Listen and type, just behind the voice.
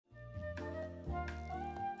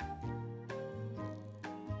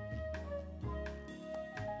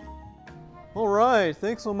All right,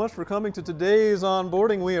 thanks so much for coming to today's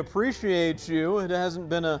onboarding. We appreciate you. It hasn't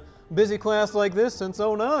been a busy class like this since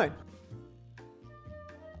 '09.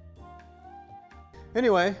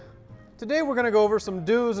 Anyway, today we're going to go over some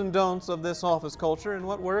do's and don'ts of this office culture and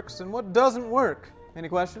what works and what doesn't work. Any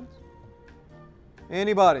questions?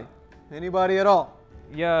 Anybody? Anybody at all?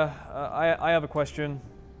 Yeah, I have a question.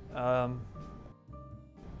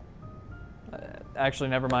 Actually,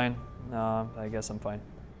 never mind. No, I guess I'm fine.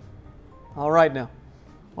 All right now.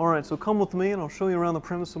 All right, so come with me and I'll show you around the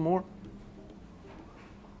premise some more.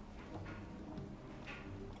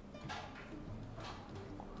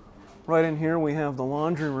 Right in here we have the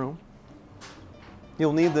laundry room.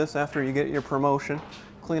 You'll need this after you get your promotion.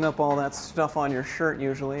 Clean up all that stuff on your shirt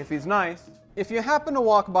usually, if he's nice. If you happen to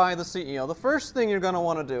walk by the CEO, the first thing you're going to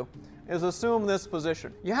want to do is assume this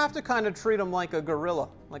position. You have to kind of treat him like a gorilla,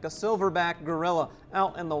 like a silverback gorilla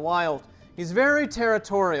out in the wild. He's very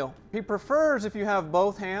territorial. He prefers if you have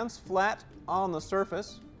both hands flat on the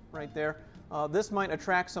surface, right there. This might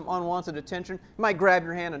attract some unwanted attention. You might grab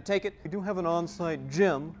your hand and take it. We do have an on-site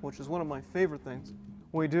gym, which is one of my favorite things.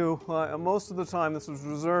 We do. Most of the time this is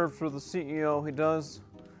reserved for the CEO. He does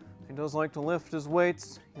like to lift his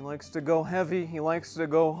weights. He likes to go heavy. He likes to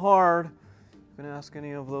go hard. You can ask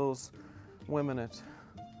any of those women at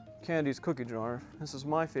Candy's Cookie Jar. This is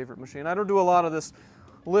my favorite machine. I don't do a lot of this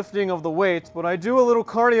lifting of the weights, but I do a little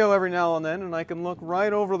cardio every now and then, and I can look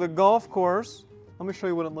right over the golf course. Let me show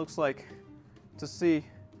you what it looks like to see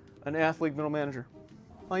an athlete middle manager.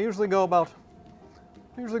 I usually go about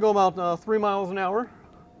 3 miles an hour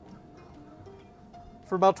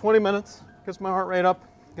for about 20 minutes. Gets my heart rate up,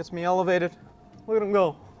 gets me elevated. Look at him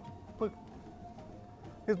go. Look.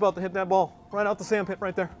 He's about to hit that ball right out the sandpit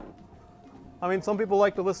right there. I mean, some people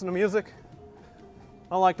like to listen to music.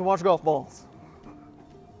 I like to watch golf balls.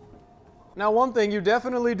 Now, one thing you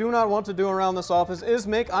definitely do not want to do around this office is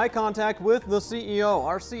make eye contact with the CEO.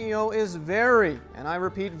 Our CEO is very, and I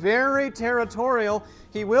repeat, very territorial.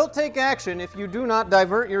 He will take action if you do not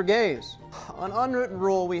divert your gaze. An unwritten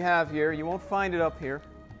rule we have here, you won't find it up here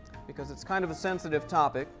because it's kind of a sensitive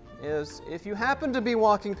topic, is if you happen to be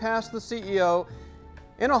walking past the CEO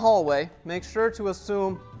in a hallway, make sure to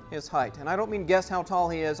assume his height. And I don't mean guess how tall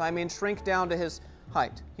he is, I mean shrink down to his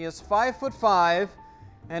height. He is 5'5",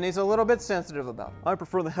 and he's a little bit sensitive about it. I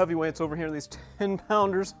prefer the heavyweights over here, these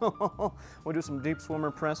 10-pounders. We do some deep swimmer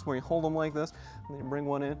press where you hold them like this, and then you bring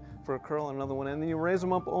one in for a curl and another one in, and then you raise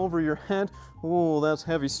them up over your head. Ooh, that's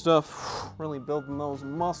heavy stuff. Really building those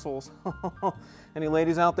muscles. Any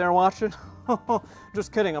ladies out there watching?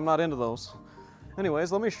 Just kidding, I'm not into those.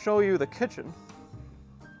 Anyways, let me show you the kitchen.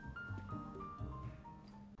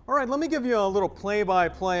 All right, let me give you a little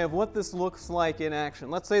play-by-play of what this looks like in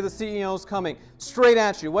action. Let's say the CEO's coming straight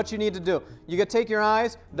at you. What you need to do, you gotta take your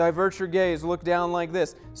eyes, divert your gaze, look down like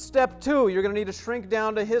this. Step 2, you're gonna need to shrink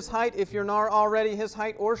down to his height if you're not already his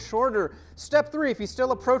height or shorter. Step 3, if he's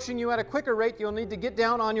still approaching you at a quicker rate, you'll need to get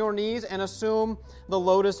down on your knees and assume the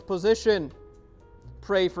lotus position.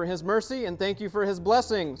 Pray for his mercy and thank you for his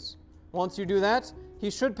blessings. Once you do that, he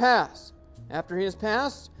should pass. After he has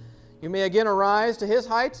passed, you may again arise to his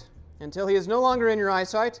height until he is no longer in your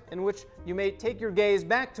eyesight, in which you may take your gaze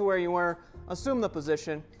back to where you were, assume the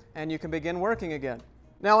position, and you can begin working again.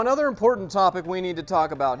 Now, another important topic we need to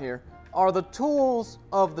talk about here are the tools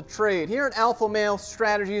of the trade. Here at Alpha Male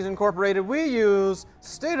Strategies Incorporated, we use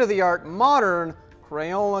state-of-the-art modern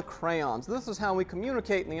Crayola crayons. This is how we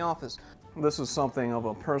communicate in the office. This is something of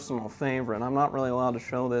a personal favorite. I'm not really allowed to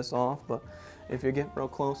show this off, but if you get real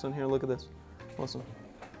close in here, look at this. Listen.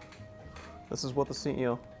 This is what the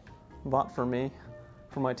CEO bought for me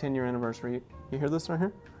for my 10-year anniversary. You hear this right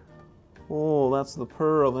here? Oh, that's the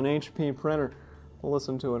purr of an HP printer.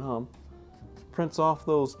 Listen to it hum. Prints off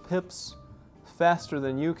those pips faster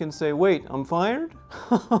than you can say, wait, I'm fired?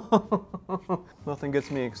 Nothing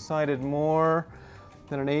gets me excited more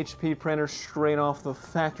than an HP printer straight off the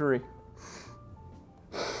factory.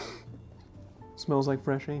 Smells like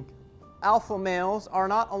fresh ink. Alpha males are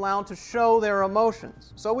not allowed to show their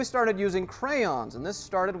emotions. So we started using crayons, and this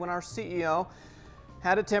started when our CEO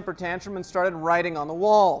had a temper tantrum and started writing on the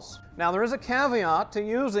walls. Now there is a caveat to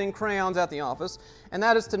using crayons at the office, and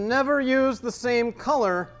that is to never use the same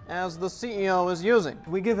color as the CEO is using.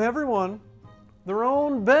 We give everyone their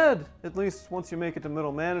own bed, at least once you make it to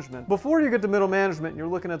middle management. Before you get to middle management, you're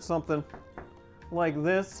looking at something like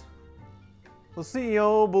this. The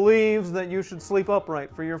CEO believes that you should sleep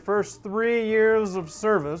upright for your first 3 years of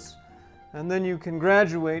service, and then you can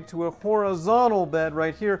graduate to a horizontal bed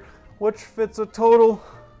right here, which fits a total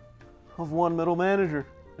of 1 middle manager.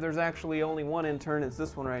 There's actually only one intern, it's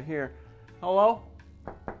this one right here. Hello?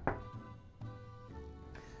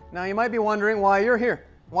 Now you might be wondering why you're here.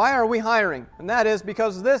 Why are we hiring? And that is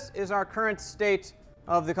because this is our current state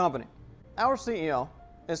of the company. Our CEO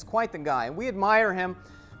is quite the guy. We admire him,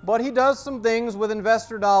 but he does some things with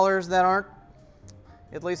investor dollars that aren't,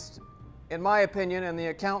 at least in my opinion and the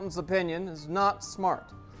accountant's opinion, is not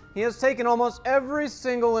smart. He has taken almost every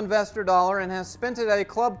single investor dollar and has spent it at a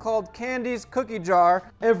club called Candy's Cookie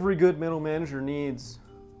Jar. Every good middle manager needs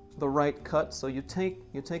the right cut, so you take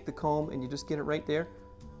the comb and you just get it right there,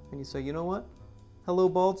 and you say, you know what? Hello,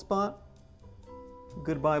 bald spot.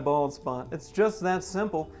 Goodbye, bald spot. It's just that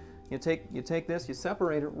simple. You take this, you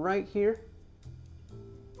separate it right here.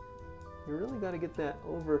 You really got to get that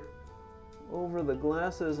over the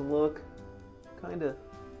glasses look. Kind of.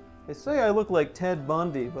 They say I look like Ted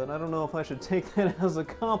Bundy, but I don't know if I should take that as a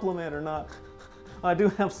compliment or not. I do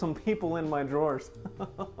have some people in my drawers.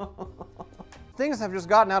 Things have just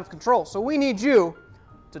gotten out of control, so we need you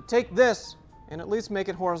to take this and at least make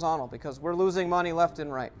it horizontal, because we're losing money left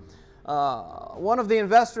and right. One of the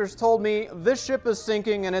investors told me, this ship is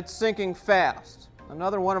sinking and it's sinking fast.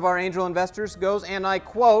 Another one of our angel investors goes, and I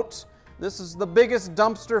quote, this is the biggest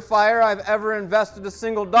dumpster fire I've ever invested a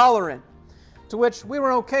single dollar in. To which we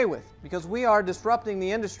were okay with, because we are disrupting the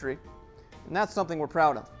industry, and that's something we're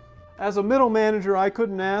proud of. As a middle manager, I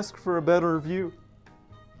couldn't ask for a better view.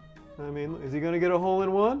 I mean, is he going to get a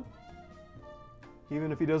hole-in-one?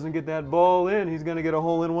 Even if he doesn't get that ball in, he's going to get a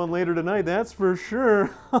hole-in-one later tonight, that's for sure.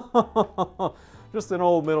 Just an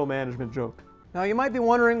old middle management joke. Now you might be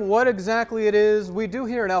wondering what exactly it is we do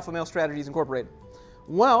here at Alpha Male Strategies Incorporated.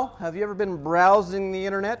 Well, have you ever been browsing the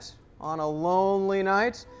internet on a lonely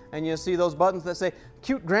night and you see those buttons that say,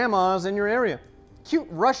 cute grandmas in your area, cute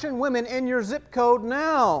Russian women in your zip code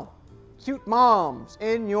now, cute moms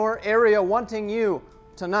in your area wanting you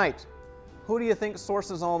tonight? Who do you think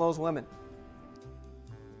sources all those women?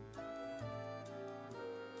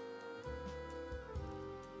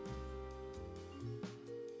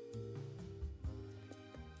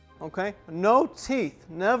 Okay, no teeth,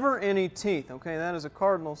 never any teeth. Okay, that is a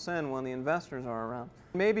cardinal sin when the investors are around.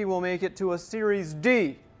 Maybe we'll make it to a Series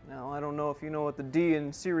D. Now, I don't know if you know what the D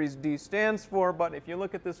in Series D stands for, but if you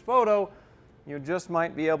look at this photo, you just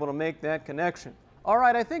might be able to make that connection. All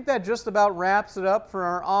right, I think that just about wraps it up for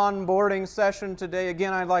our onboarding session today.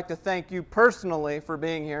 Again, I'd like to thank you personally for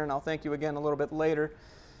being here, and I'll thank you again a little bit later.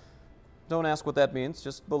 Don't ask what that means,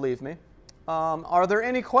 just believe me. Are there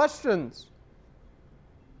any questions?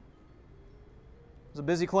 It was a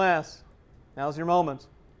busy class. Now's your moment.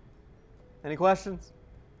 Any questions?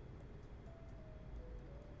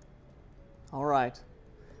 All right.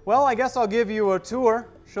 Well, I guess I'll give you a tour,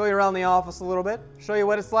 show you around the office a little bit, show you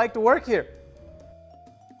what it's like to work here.